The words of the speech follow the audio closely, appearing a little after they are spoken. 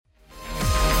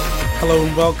Hello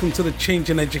and welcome to the Change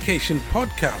in Education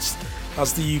podcast.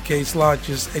 As the UK's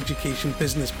largest education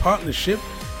business partnership,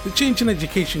 the Change in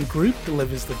Education Group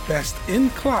delivers the best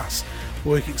in-class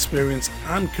work experience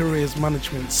and careers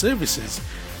management services.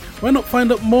 Why not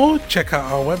find out more? Check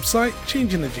out our website,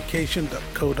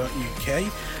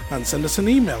 changeineducation.co.uk, and send us an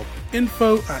email,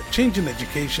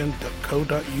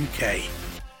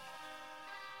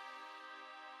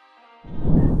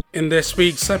 info@changeineducation.co.uk. In this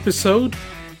week's episode,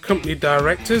 company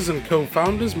directors and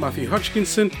co-founders Matthew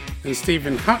Hodgkinson and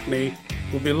Stephen Hackney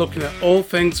will be looking at all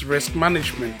things risk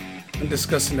management and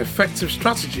discussing effective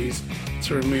strategies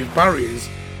to remove barriers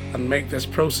and make this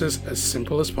process as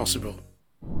simple as possible.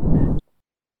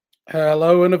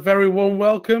 Hello and a very warm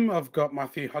welcome. I've got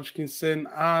Matthew Hodgkinson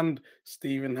and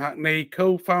Stephen Hackney,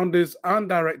 co-founders and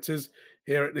directors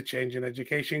here at the Change in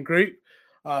Education Group.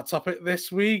 Our topic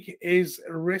this week is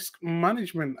risk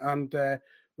management, and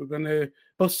we're going to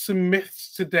bust some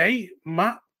myths today.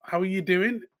 Matt, how are you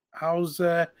doing? How's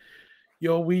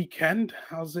your weekend?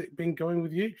 How's it been going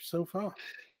with you so far?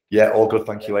 Yeah, all good.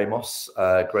 Thank you, Amos.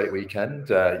 Great weekend.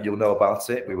 You'll know about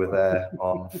it. We were there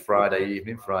on Friday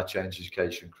evening for our Change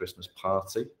Education Christmas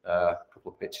party. A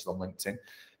couple of pictures on LinkedIn.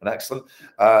 And excellent.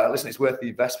 Listen, it's worth the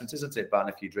investment, isn't it? Buying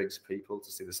a few drinks for people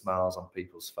to see the smiles on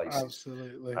people's faces.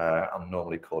 Absolutely. I'm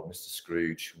normally called Mr.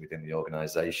 Scrooge within the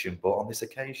organisation, but on this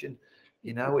occasion,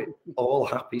 you know, it all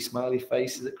happy, smiley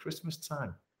faces at Christmas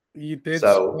time. You did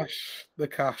splash the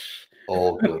cash.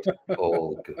 All good.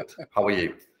 All good. How are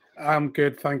you? I'm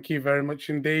good. Thank you very much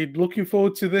indeed. Looking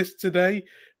forward to this today.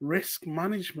 Risk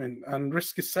management and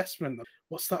risk assessment.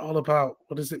 What's that all about?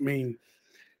 What does it mean?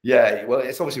 Yeah, well,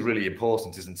 it's obviously really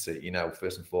important, isn't it? You know,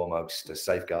 first and foremost,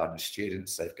 safeguarding the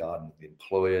students, safeguarding the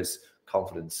employers,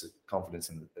 confidence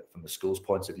from the school's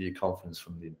point of view, confidence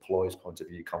from the employer's point of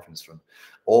view, confidence from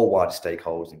all wider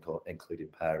stakeholders, including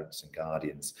parents and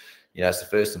guardians. You know, so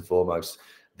first and foremost,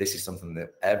 this is something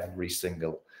that every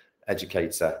single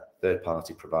educator,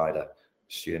 third-party provider,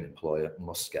 student, employer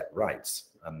must get right.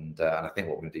 And I think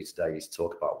what we're going to do today is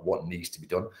talk about what needs to be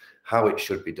done, how it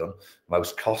should be done,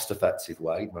 most cost-effective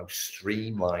way, most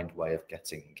streamlined way of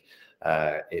getting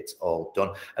it all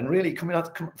done. And really, coming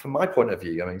from my point of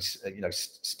view, I mean, you know,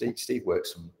 Steve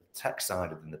works from the tech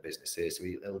side of the business here, so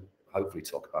he'll hopefully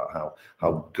talk about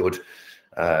how good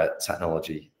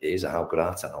technology is, and how good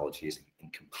our technology is in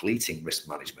completing risk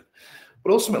management.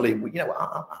 But ultimately, you know,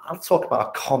 I'll talk about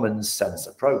a common sense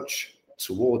approach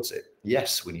towards it.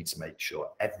 Yes, we need to make sure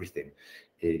everything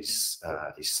is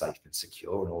safe and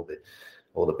secure, and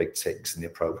all the big ticks in the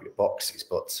appropriate boxes,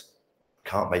 but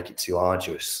can't make it too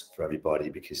arduous for everybody,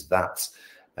 because that,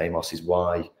 Amos, is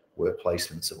why work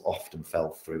placements have often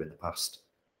fell through in the past.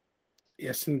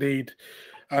 Yes, indeed.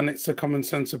 And it's a common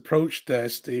sense approach there,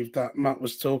 Steve, that Matt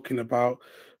was talking about.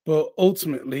 But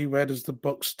ultimately, where does the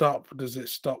buck stop? Does it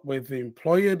stop with the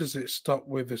employer? Does it stop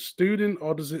with the student?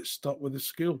 Or does it stop with the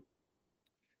school?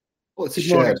 Well, it's a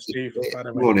shared.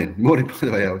 Morning, by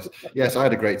the way, Alex. Yes, I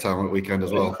had a great time on the weekend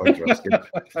as well. Thanks for asking.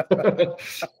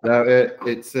 No,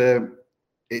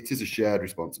 it is a shared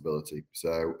responsibility.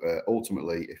 So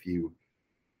ultimately, if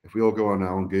we all go on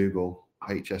now and Google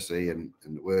HSE and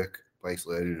work-based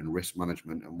learning and risk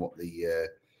management, and what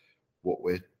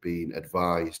we're being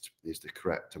advised is the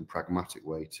correct and pragmatic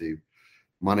way to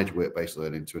manage work-based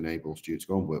learning to enable students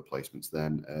to go on work placements,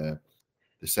 then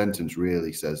the sentence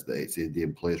really says that it's the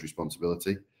employer's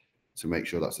responsibility to make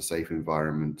sure that's a safe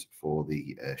environment for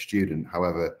the student.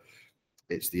 However,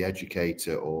 it's the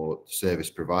educator or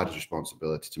service provider's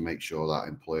responsibility to make sure that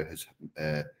employer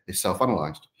is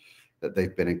self-analysed, that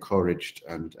they've been encouraged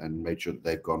and made sure that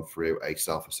they've gone through a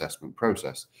self-assessment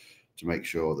process to make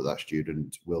sure that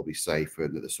student will be safe,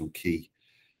 and that there's some key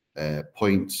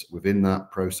points within that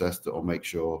process that will make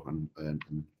sure and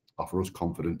offer us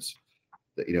confidence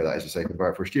that, you know, that is a safe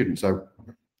environment for a student. So,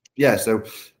 yeah,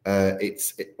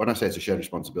 when I say it's a shared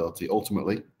responsibility,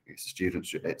 ultimately it's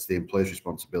the employer's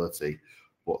responsibility,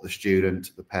 but the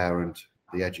student, the parent,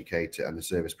 the educator, and the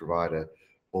service provider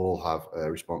all have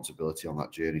a responsibility on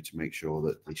that journey to make sure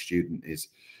that the student is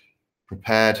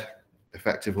prepared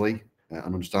effectively and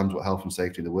understands what health and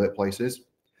safety in the workplace is.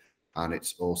 And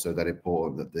it's also then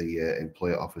important that the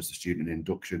employer offers the student an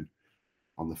induction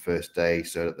on the first day,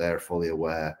 so that they're fully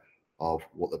aware of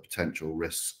what the potential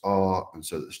risks are, and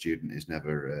so that the student is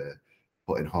never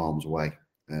put in harm's way.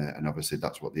 And obviously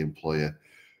that's what the employer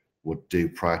would do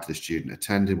prior to the student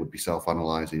attending, would be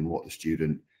self-analysing what the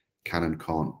student can and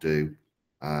can't do,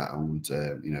 and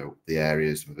you know, the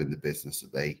areas within the business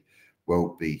that they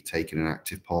won't be taking an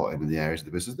active part in, and the areas of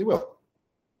the business they will.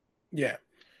 Yeah.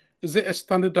 Is it a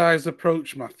standardized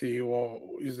approach, Matthew, or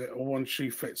is it a one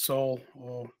shoe fits all,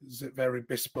 or is it very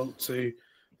bespoke to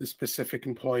the specific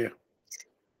employer,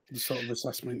 the sort of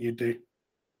assessment you do?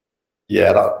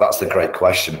 Yeah, that's a great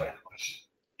question.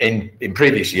 In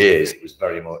previous years, it was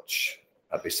very much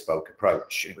a bespoke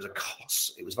approach. It was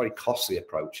a very costly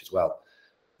approach as well.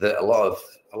 That a lot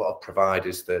of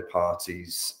providers, third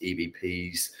parties,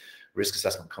 EVPs, risk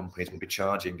assessment companies would be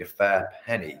charging a fair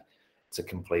penny to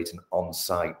complete an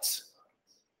on-site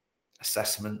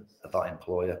assessment of that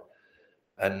employer.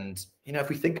 And if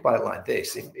we think about it like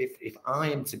this, if I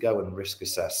am to go and risk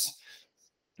assess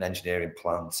an engineering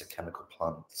plant, a chemical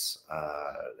plant,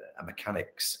 a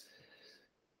mechanics,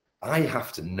 I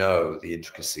have to know the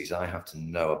intricacies. I have to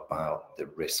know about the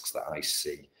risks that I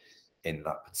see in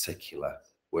that particular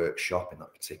workshop, in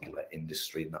that particular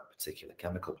industry, in that particular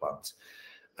chemical plant.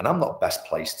 And I'm not best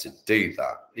placed to do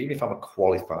that. Even if I'm a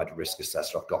qualified risk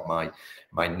assessor, I've got my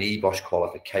NEBOSH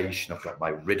qualification, I've got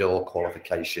my RIDDOR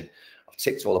qualification, I've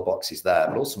ticked all the boxes there,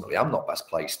 but ultimately I'm not best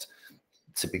placed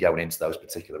to be going into those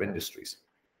particular industries.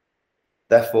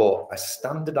 Therefore, a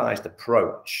standardized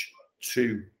approach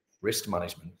to risk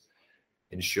management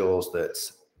ensures that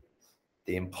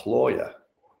the employer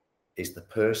is the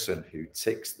person who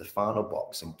ticks the final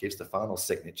box and gives the final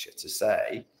signature to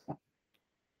say,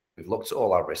 we've looked at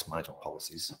all our risk management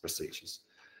policies, procedures,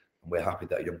 and we're happy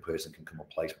that a young person can come on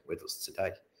placement with us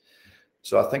today.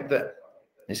 So I think that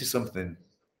this is something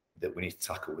that we need to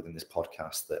tackle within this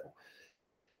podcast, that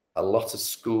a lot of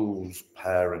schools,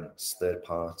 parents, third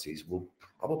parties will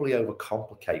probably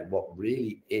overcomplicate what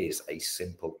really is a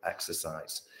simple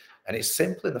exercise. And it's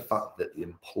simple in the fact that the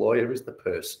employer is the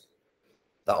person,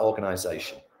 that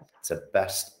organization, to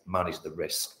best manage the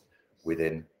risk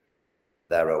within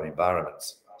their own environment.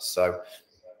 So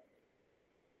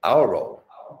our role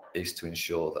is to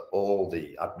ensure that all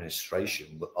the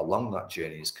administration along that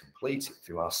journey is completed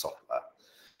through our software.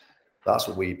 That's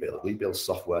what we build. We build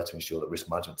software to ensure that risk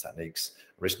management techniques,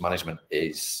 risk management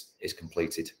is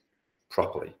completed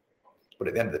properly. But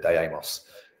at the end of the day, Amos,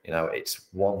 it's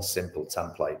one simple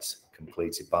template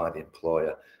completed by the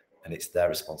employer, and it's their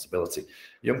responsibility.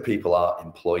 Young people are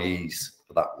employees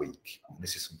for that week. And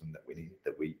this is something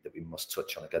that we must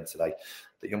touch on again today.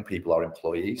 That young people are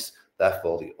employees,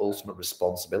 therefore the ultimate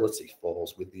responsibility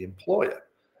falls with the employer,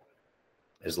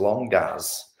 as long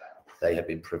as they have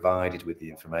been provided with the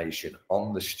information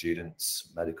on the students'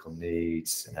 medical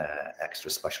needs, extra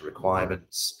special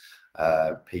requirements,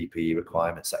 PPE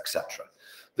requirements, etc.,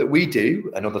 that we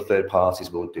do and other third parties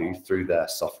will do through their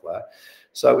software.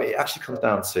 So it actually comes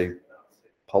down to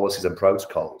policies and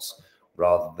protocols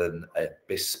rather than a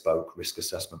bespoke risk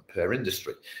assessment per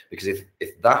industry. Because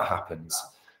if that happens,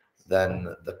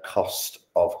 then the cost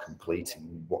of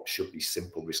completing what should be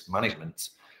simple risk management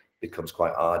becomes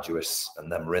quite arduous. And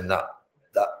then we're in that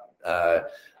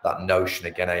notion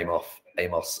again,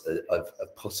 Amos,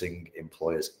 of putting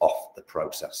employers off the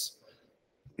process.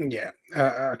 Yeah,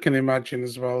 I can imagine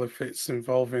as well, if it's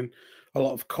involving a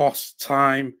lot of cost,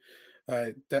 time,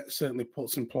 that certainly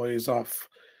puts employers off.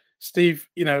 Steve,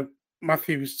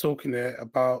 Matthew was talking there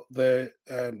about the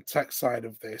tech side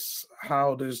of this.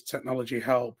 How does technology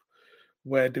help?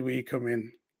 Where do we come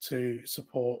in to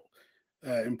support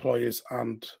employers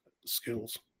and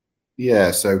schools? Yeah,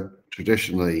 so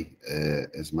traditionally,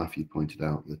 as Matthew pointed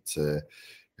out, that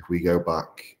if we go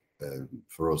back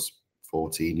for us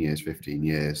 14 years, 15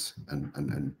 years,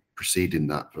 and preceding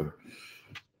that, for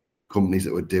companies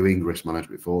that were doing risk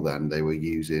management before then, they were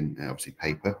using obviously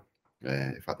paper.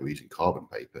 In fact, they were using carbon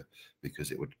paper,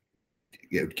 because it would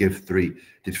give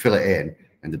they'd fill it in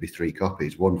and there'd be 3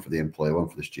 copies, one for the employer, one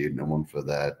for the student, and one for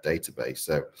their database.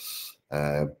 So,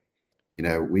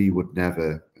 we would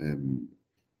never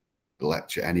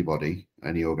lecture anybody,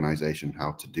 any organization,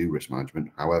 how to do risk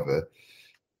management. However,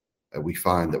 we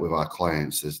find that with our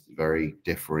clients, there's very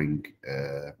differing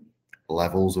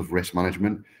levels of risk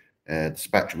management. The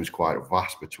spectrum is quite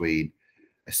vast between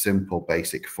a simple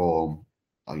basic form,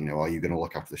 are you going to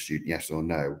look after the student, yes or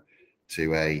no,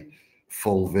 to a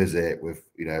full visit with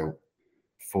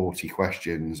 40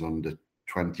 questions under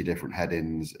 20 different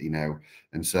headings,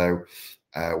 and so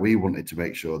we wanted to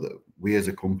make sure that we as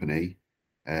a company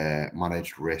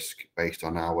managed risk based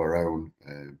on our own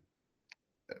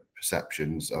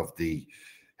perceptions of the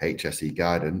HSE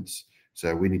guidance.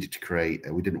 So we needed to create,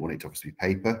 we didn't want it to obviously be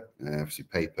paper. Obviously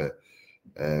paper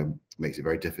makes it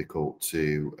very difficult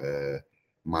to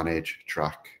manage,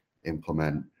 track,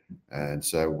 implement. And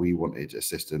so we wanted a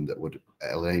system that would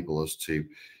enable us to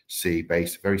see,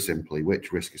 very simply,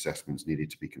 which risk assessments needed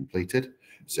to be completed.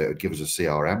 So it would give us a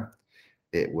CRM.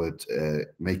 It would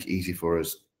make it easy for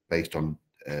us based on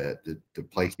the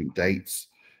placement dates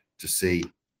to see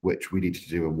which we needed to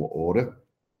do in what order,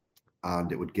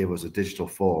 and it would give us a digital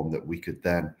form that we could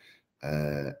then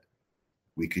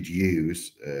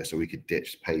use, so we could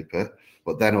ditch paper.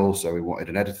 But then also we wanted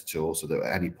an editor tool so that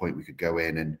at any point we could go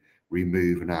in and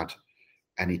remove and add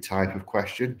any type of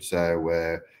question.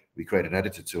 So we created an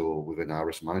editor tool within our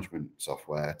risk management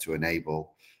software to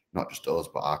enable not just us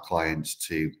but our clients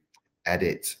to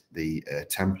edit the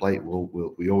template.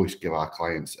 We always give our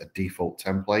clients a default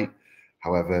template.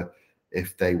 However,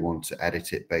 if they want to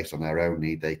edit it based on their own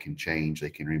need, they can change, they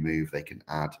can remove, they can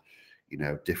add, you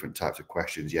know, different types of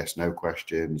questions, yes, no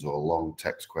questions, or long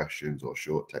text questions, or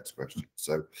short text questions.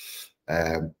 So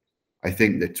I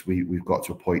think that we've got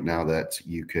to a point now that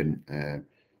you can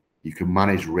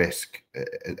manage risk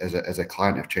as a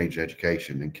client of Change in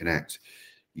Education and Connect.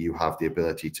 You have the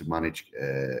ability to manage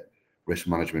risk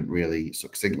management really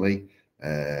succinctly,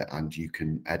 and you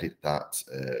can edit that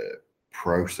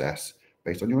process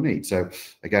based on your needs. So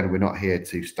again, we're not here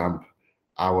to stamp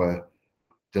our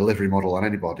delivery model on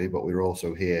anybody, but we're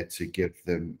also here to give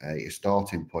them a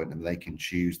starting point, and they can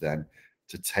choose then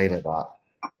to tailor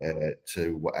that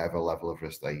to whatever level of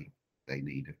risk they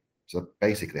need. So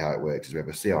basically how it works is we have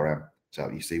a CRM, so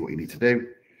you see what you need to do.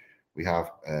 We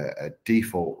have a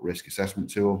default risk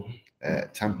assessment tool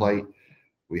template.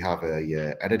 We have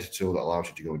a editor tool that allows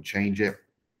you to go and change it.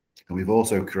 And we've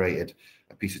also created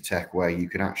a piece of tech where you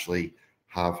can actually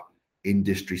have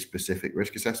industry-specific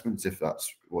risk assessments if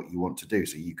that's what you want to do.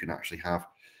 So you can actually have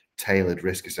tailored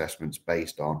risk assessments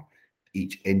based on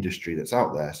each industry that's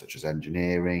out there, such as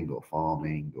engineering or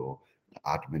farming or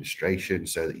administration,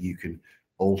 so that you can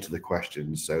alter the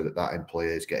questions so that employer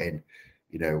is getting,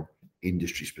 you know,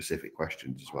 industry-specific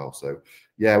questions as well. So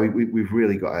yeah, we've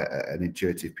really got an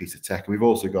intuitive piece of tech. We've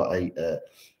also got a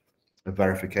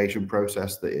verification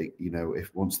process that, you know,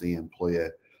 if once the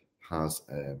employer has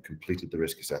completed the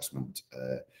risk assessment,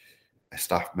 a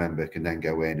staff member can then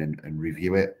go in and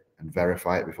review it and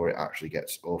verify it before it actually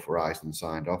gets authorized and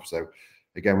signed off. So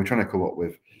again, we're trying to come up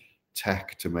with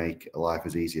tech to make life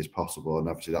as easy as possible, and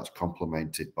obviously that's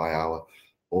complemented by our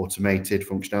automated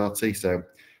functionality. So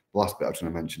the last bit I was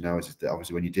going to mention now is that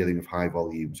obviously when you're dealing with high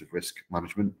volumes of risk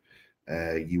management,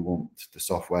 you want the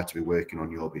software to be working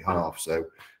on your behalf. So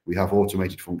we have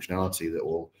automated functionality that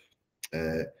will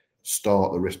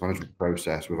start the risk management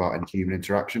process without any human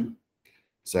interaction,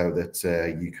 so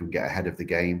that you can get ahead of the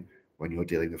game when you're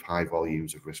dealing with high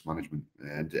volumes of risk management.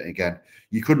 And again,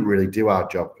 you couldn't really do our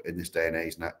job in this day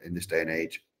and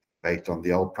age, based on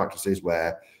the old practices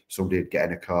where somebody would get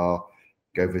in a car,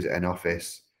 go visit an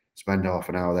office, spend half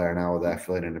an hour there,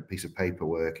 filling in a piece of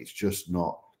paperwork. It's just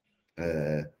not,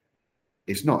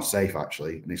 it's not safe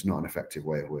actually, and it's not an effective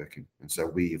way of working. And so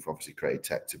we've obviously created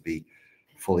tech to be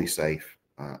fully safe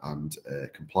and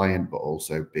compliant, but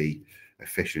also be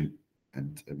efficient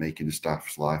and making the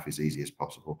staff's life as easy as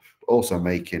possible, but also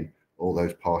making all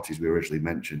those parties we originally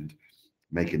mentioned,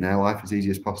 making their life as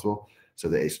easy as possible, so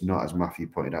that it's not, as Matthew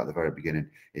pointed out at the very beginning,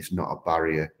 it's not a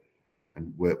barrier,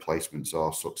 and work placements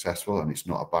are successful, and it's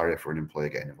not a barrier for an employer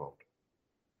getting involved.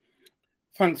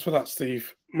 Thanks for that,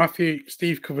 Steve. Matthew,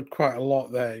 Steve covered quite a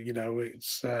lot there. You know,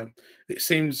 it's it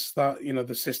seems that, you know,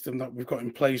 the system that we've got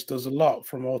in place does a lot,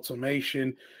 from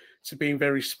automation to being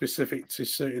very specific to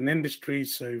certain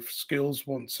industries. So if skills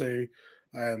want to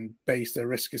base their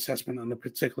risk assessment on a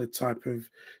particular type of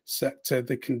sector,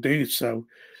 they can do so.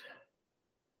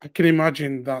 I can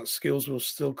imagine that skills will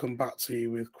still come back to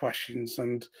you with questions,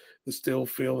 and they still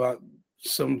feel that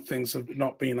some things have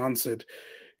not been answered.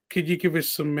 Could you give us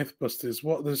some Mythbusters?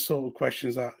 What are the sort of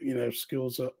questions that, you know,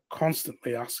 skills are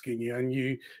constantly asking you,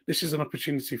 and this is an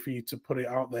opportunity for you to put it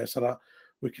out there so that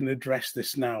we can address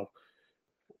this now?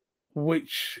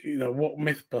 Which, you know, what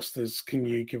Mythbusters can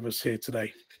you give us here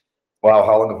today? Wow,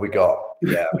 how long have we got?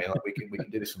 Yeah, I mean, like we can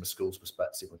do this from a school's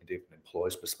perspective, we can do it from an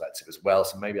employer's perspective as well.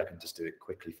 So maybe I can just do it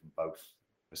quickly from both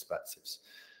perspectives.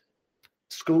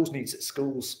 Schools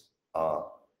are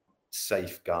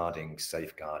safeguarding.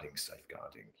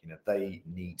 You know, they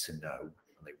need to know,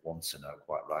 and they want to know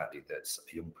quite rightly, that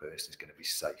a young person is going to be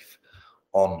safe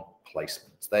on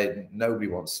placements. Nobody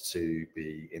wants to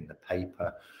be in the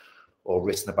paper or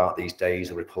written about these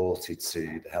days or reported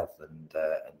to the health and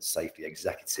safety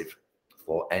executive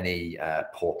for any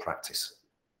poor practice.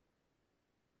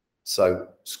 So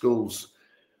schools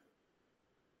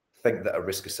think that a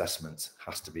risk assessment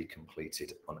has to be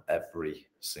completed on every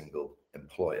single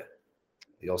employer.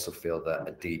 They also feel that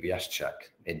a DBS check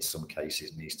in some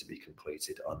cases needs to be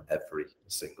completed on every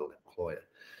single employer.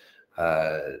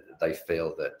 They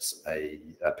feel that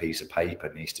a piece of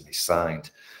paper needs to be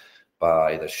signed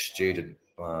by the student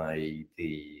by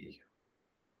the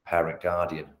parent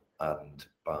guardian and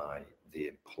by the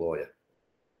employer.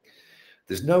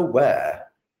 There's nowhere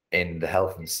in the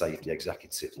health and safety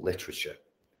executive literature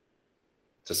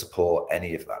to support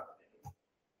any of that.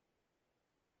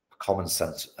 A common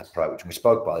sense approach, and we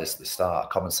spoke about this at the start, a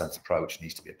common sense approach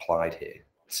needs to be applied here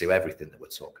to everything that we're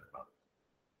talking about.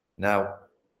 Now,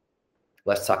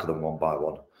 let's tackle them one by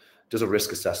one. Does a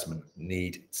risk assessment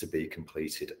need to be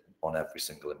completed on every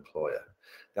single employer?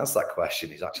 The answer to that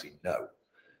question is actually no.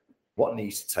 What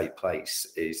needs to take place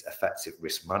is effective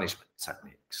risk management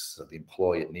techniques. So the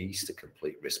employer needs to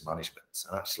complete risk management.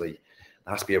 And actually,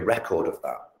 there has to be a record of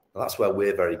that. And that's where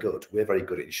we're very good. We're very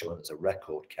good at ensuring there's a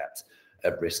record kept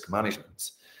of risk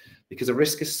management. Because a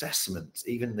risk assessment,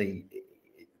 even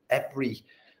every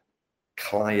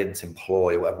client,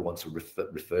 employer, whatever you want to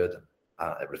refer to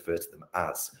them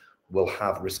as, will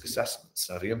have risk assessments.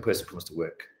 So if a young person comes to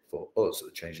work for us at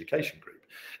the Change Education Group,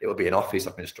 it will be an office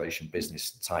administration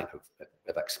business type of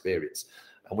experience.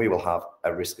 And we will have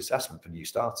a risk assessment for new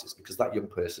starters because that young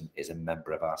person is a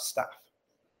member of our staff.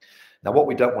 Now, what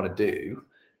we don't want to do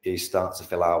is start to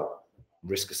fill out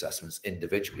risk assessments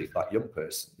individually for that young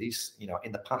person. These,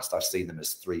 in the past, I've seen them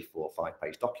as 3, 4,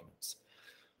 5-page documents.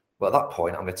 Well, at that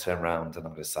point, I'm going to turn around and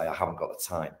I'm going to say, I haven't got the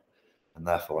time, and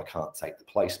therefore I can't take the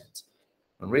placement.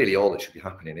 And really, all that should be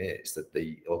happening is that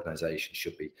the organisation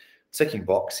should be ticking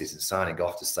boxes and signing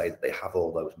off to say that they have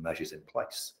all those measures in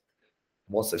place.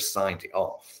 Once they've signed it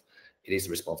off, it is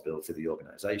the responsibility of the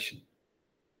organisation.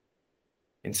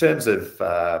 In terms of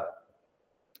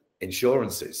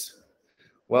insurances,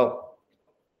 well,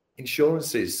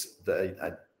 insurances,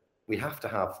 we have to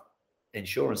have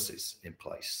insurances in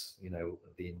place.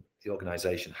 The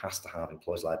organisation has to have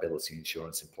employees' liability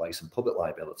insurance in place and public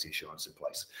liability insurance in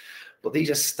place. But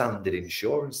these are standard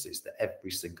insurances that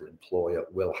every single employer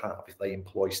will have if they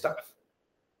employ staff.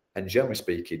 And generally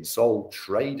speaking, sole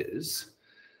traders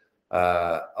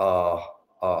are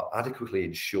adequately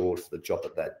insured for the job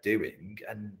that they're doing.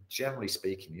 And generally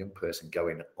speaking, the young person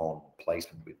going on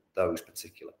placement with those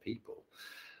particular people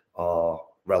are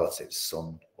relatives,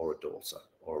 son or a daughter,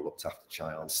 or a looked after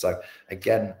child. So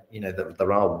again,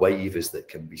 there are waivers that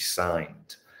can be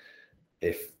signed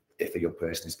if a young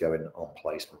person is going on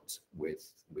placement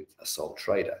with a sole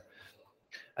trader.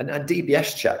 And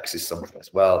DBS checks is something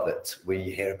as well that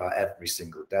we hear about every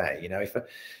single day. If a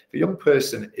young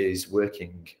person is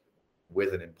working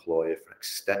with an employer for an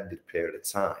extended period of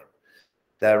time,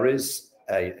 there is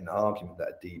an argument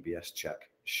that a DBS check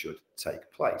should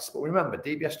take place. But remember,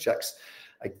 DBS checks,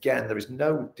 again, there is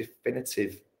no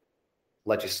definitive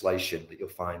legislation that you'll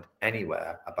find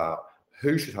anywhere about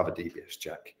who should have a DBS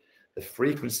check, the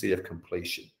frequency of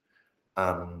completion,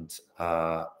 and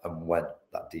when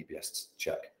that DBS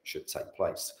check should take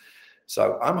place.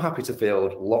 So I'm happy to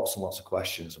field lots and lots of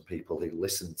questions from people who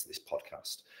listen to this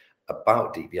podcast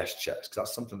about DBS checks, because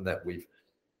that's something that we've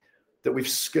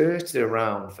skirted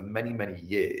around for many, many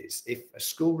years. If a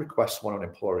school requests one or an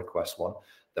employer requests one,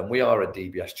 then we are a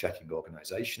DBS checking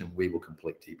organisation and we will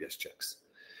complete DBS checks.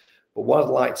 But what I'd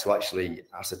like to actually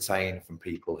ascertain from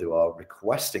people who are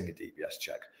requesting a DBS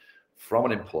check from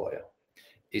an employer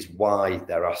is why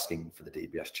they're asking for the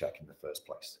DBS check in the first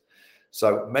place.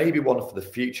 So maybe one for the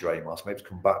future, Amos, maybe to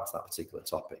come back to that particular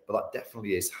topic, but that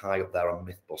definitely is high up there on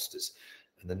Mythbusters.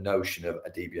 And the notion of a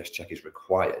DBS check is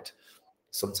required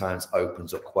sometimes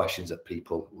opens up questions that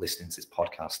people listening to this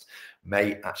podcast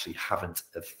may actually haven't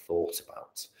have thought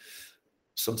about.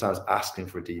 Sometimes asking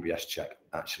for a DBS check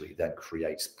actually then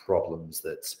creates problems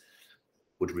that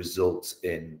would result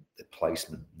in the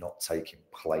placement not taking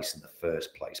place in the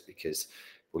first place, because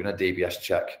we're going to DBS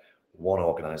check one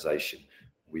organisation,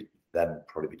 we'd then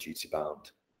probably be duty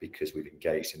bound because we've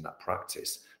engaged in that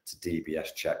practice to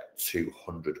DBS check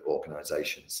 200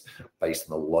 organisations based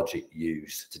on the logic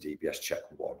used to DBS check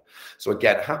one. So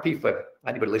again, happy for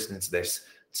anybody listening to this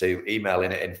to email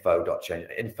in at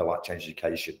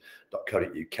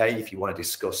info@changeeducation.co.uk if you want to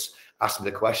discuss, ask me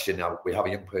the question. Now, we have a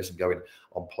young person going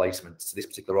on placement to this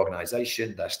particular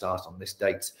organisation. They start on this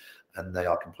date and they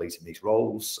are completing these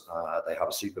roles. They have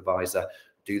a supervisor.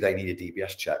 Do they need a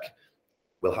DBS check?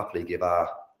 We'll happily give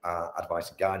our advice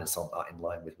and guidance on that in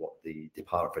line with what the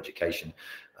Department for Education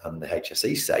and the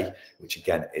HSE say, which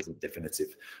again isn't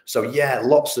definitive. So yeah,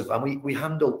 lots of, and we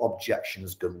handle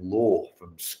objections galore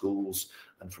from schools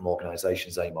and from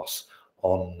organisations, Amos,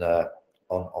 on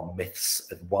myths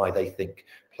and why they think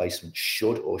placement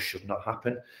should or should not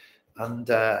happen. And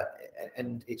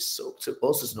it's up to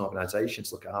us as an organisation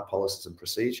to look at our policies and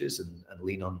procedures and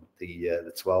lean on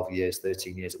the 12 years,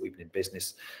 13 years that we've been in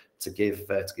business to give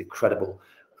credible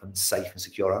and safe and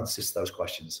secure answers to those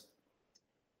questions.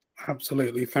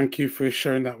 Absolutely. Thank you for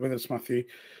sharing that with us, Matthew.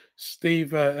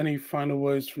 Steve, any final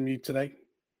words from you today?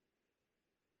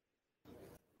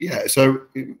 Yeah, so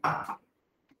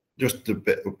just a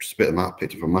bit of map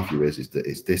picture from Matthew is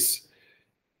this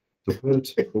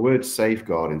the word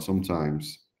safeguarding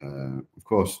sometimes, of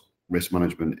course, risk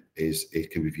management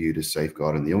it can be viewed as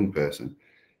safeguarding the young person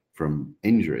from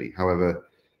injury. However,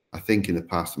 I think in the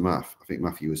past,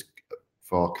 Matthew was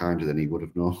far kinder than he would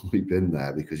have normally been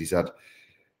there, because he's had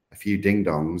a few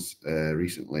ding-dongs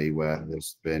recently where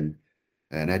there's been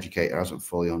an educator hasn't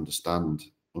fully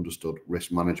understood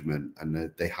risk management,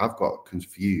 and they have got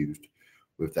confused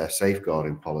with their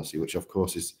safeguarding policy, which of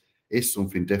course is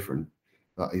something different.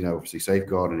 That, obviously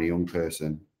safeguarding a young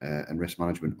person and risk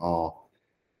management are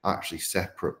actually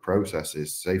separate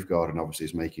processes. Safeguarding obviously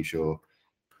is making sure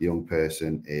the young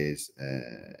person is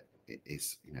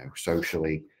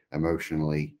socially,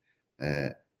 emotionally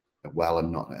well,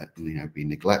 and not being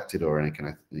neglected or any kind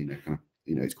of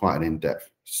it's quite an in-depth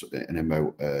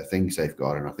thing,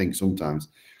 safeguarding. I think sometimes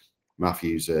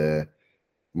Matthew's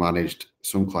managed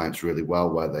some clients really well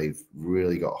where they've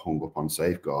really got hung up on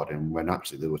safeguarding, when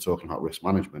actually they were talking about risk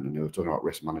management, and they were talking about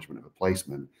risk management of a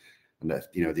placement, and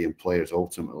that the employers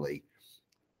ultimately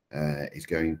is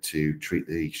going to treat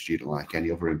the student like any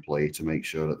other employee to make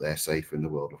sure that they're safe in the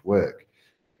world of work.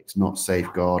 It's not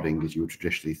safeguarding as you would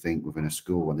traditionally think within a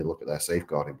school when they look at their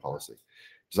safeguarding policy.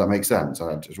 Does that make sense?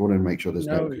 I just want to make sure there's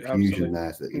no confusion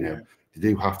there, that they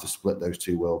do have to split those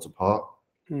two worlds apart.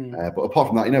 But apart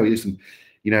from that, listen,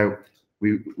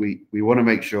 we want to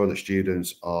make sure that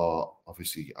students are,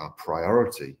 obviously our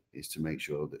priority is to make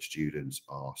sure that students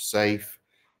are safe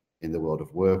in the world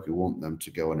of work. We want them to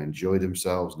go and enjoy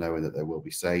themselves, knowing that they will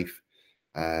be safe,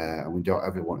 and we don't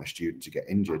ever want a student to get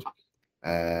injured.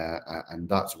 And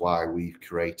that's why we've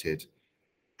created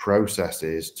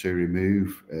processes to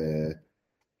remove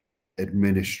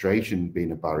administration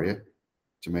being a barrier,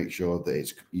 to make sure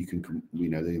that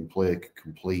the employer can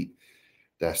complete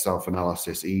their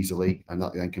self-analysis easily, and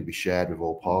that then can be shared with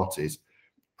all parties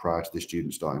prior to the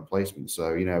student starting placement.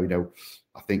 So,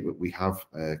 I think that we have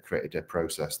created a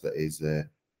process that is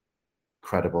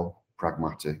credible,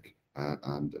 pragmatic,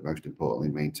 and most importantly,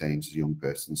 maintains the young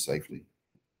person safely.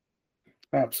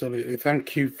 Absolutely.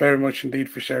 Thank you very much indeed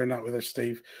for sharing that with us,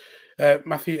 Steve.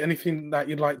 Matthew, anything that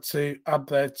you'd like to add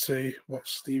there to what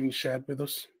Stephen shared with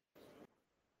us?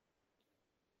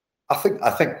 I think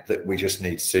that we just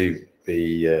need to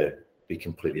be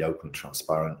completely open and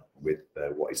transparent with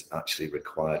what is actually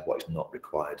required, what is not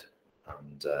required,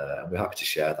 and we're happy to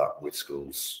share that with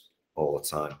schools all the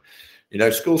time.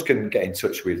 Schools can get in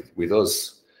touch with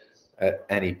us at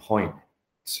any point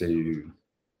to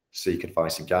seek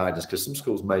advice and guidance, because some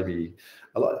schools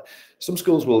some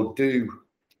schools will do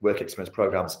work experience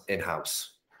programs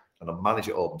in-house and they'll manage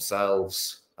it all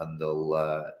themselves, and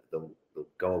they'll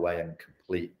go away and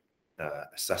complete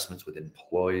assessments with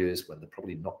employers when they're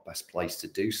probably not best placed to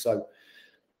do so.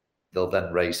 They'll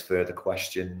then raise further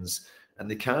questions,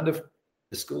 and the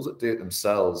schools that do it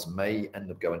themselves may end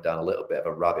up going down a little bit of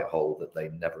a rabbit hole that they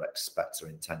never expect or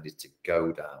intended to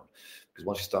go down, because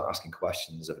once you start asking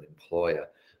questions of an employer,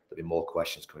 there'll be more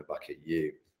questions coming back at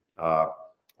you.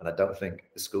 And I don't think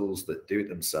the schools that do it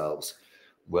themselves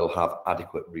will have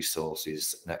adequate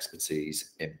resources and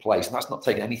expertise in place. And that's not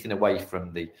taking anything away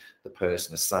from the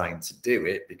person assigned to do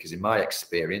it, because in my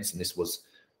experience, and this was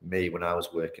me when I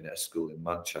was working at a school in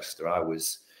Manchester, I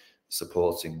was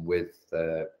supporting with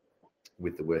the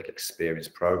work experience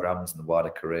programs and the wider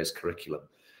careers curriculum.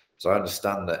 So I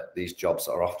understand that these jobs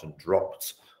are often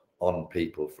dropped on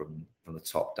people from the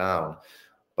top down.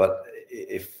 But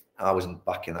if I wasn't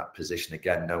back in that position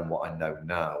again, knowing what I know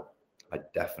now, I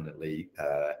definitely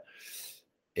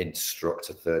instruct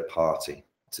a third party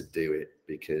to do it,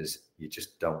 because you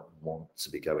just don't want to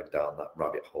be going down that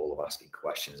rabbit hole of asking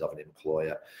questions of an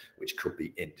employer, which could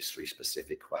be industry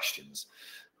specific questions.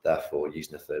 Therefore,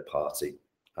 using a third party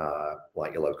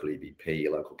like your local EBP,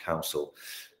 your local council,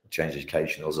 Change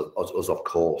Education, us of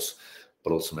course,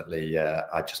 but ultimately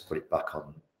I just put it back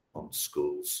on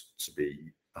schools to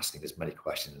be asking as many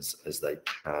questions as they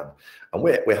can, and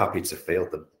we're happy to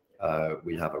field them.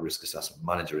 We have a risk assessment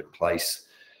manager in place,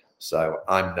 so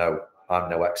I'm no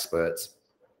expert,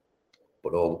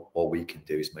 but all we can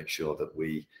do is make sure that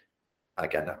we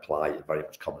again apply a very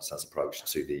much common sense approach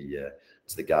to the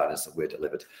guidance that we're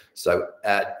delivered. So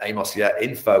Amos,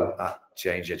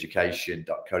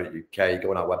 info@changeeducation.co.uk.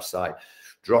 Go on our website,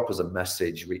 drop us a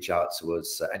message, reach out to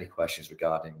us. Any questions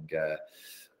regarding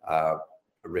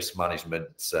risk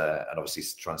management, and obviously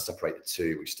try and separate the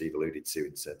two, which Steve alluded to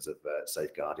in terms of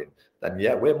safeguarding, then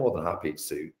we're more than happy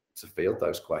to to field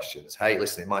those questions. Hey,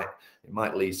 listen, it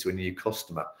might lead to a new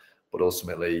customer, but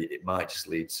ultimately it might just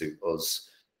lead to us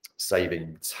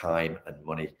saving time and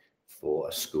money for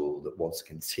a school that wants to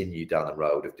continue down the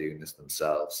road of doing this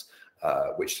themselves,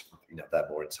 which, you know, they're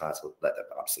more entitled, they're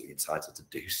absolutely entitled to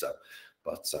do so.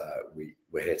 But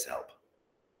we're here to help.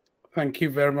 Thank you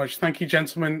very much. Thank you,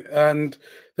 gentlemen. And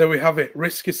there we have it,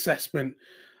 risk assessment,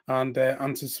 and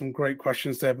answered some great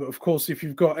questions there. But of course, if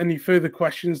you've got any further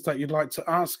questions that you'd like to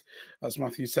ask, as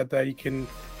Matthew said there, you can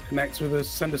connect with us,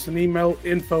 send us an email,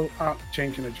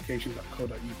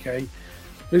 info@changeineducation.co.uk.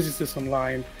 Visit us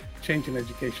online,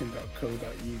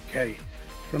 changeineducation.co.uk.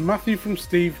 From Matthew, from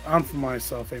Steve, and from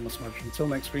myself, Amos Madge. Until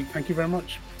next week, thank you very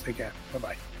much. Take care.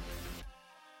 Bye-bye.